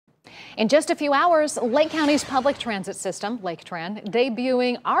In just a few hours, Lake County's public transit system, Laketran,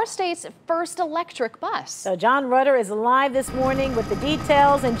 debuting our state's first electric bus. So John Rudder is live this morning with the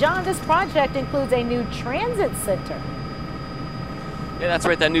details. And John, this project includes a new transit center. Yeah, that's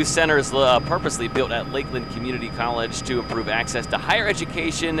right. That new center is purposely built at Lakeland Community College to improve access to higher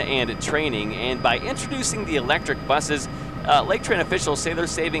education and training. And by introducing the electric buses, Laketran officials say they're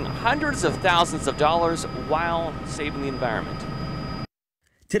saving hundreds of thousands of dollars while saving the environment.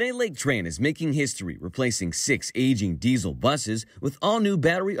 Today, Laketran is making history, replacing 6 aging diesel buses with all-new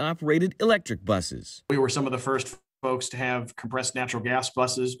battery-operated electric buses. We were some of the first folks to have compressed natural gas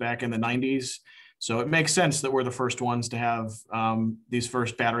buses back in the 90s. So it makes sense that we're the first ones to have these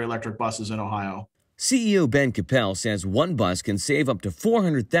first battery electric buses in Ohio. CEO Ben Capel says one bus can save up to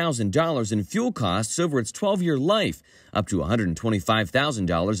 $400,000 in fuel costs over its 12-year life, up to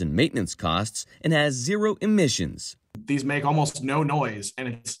 $125,000 in maintenance costs, and has 0 emissions. These make almost no noise,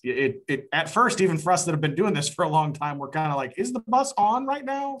 and it at first, even for us that have been doing this for a long time, we're kind of like, is the bus on right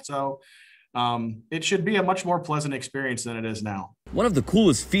now? So it should be a much more pleasant experience than it is now. One of the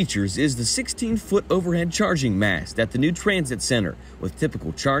coolest features is the 16-foot overhead charging mast at the new transit center, with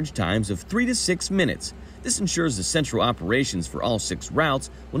typical charge times of 3 to 6 minutes. This ensures the central operations for all 6 routes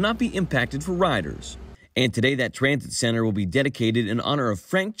will not be impacted for riders. And today, that transit center will be dedicated in honor of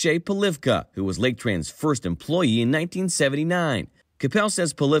Frank J. Polivka, who was Laketran's first employee in 1979. Capel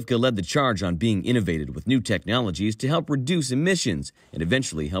says Polivka led the charge on being innovative with new technologies to help reduce emissions and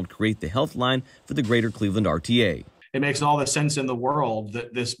eventually helped create the health line for the Greater Cleveland RTA. It makes all the sense in the world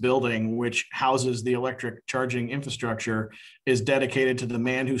that this building, which houses the electric charging infrastructure, is dedicated to the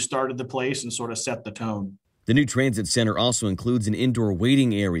man who started the place and sort of set the tone. The new transit center also includes an indoor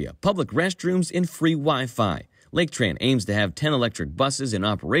waiting area, public restrooms, and free Wi-Fi. Laketran aims to have 10 electric buses in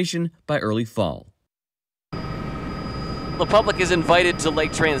operation by early fall. The public is invited to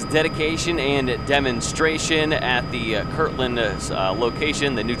Laketran's dedication and demonstration at the Kirtland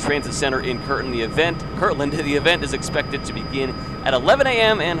location, the new transit center in Kirtland. The event is expected to begin at 11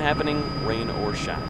 a.m. and happening rain or shine.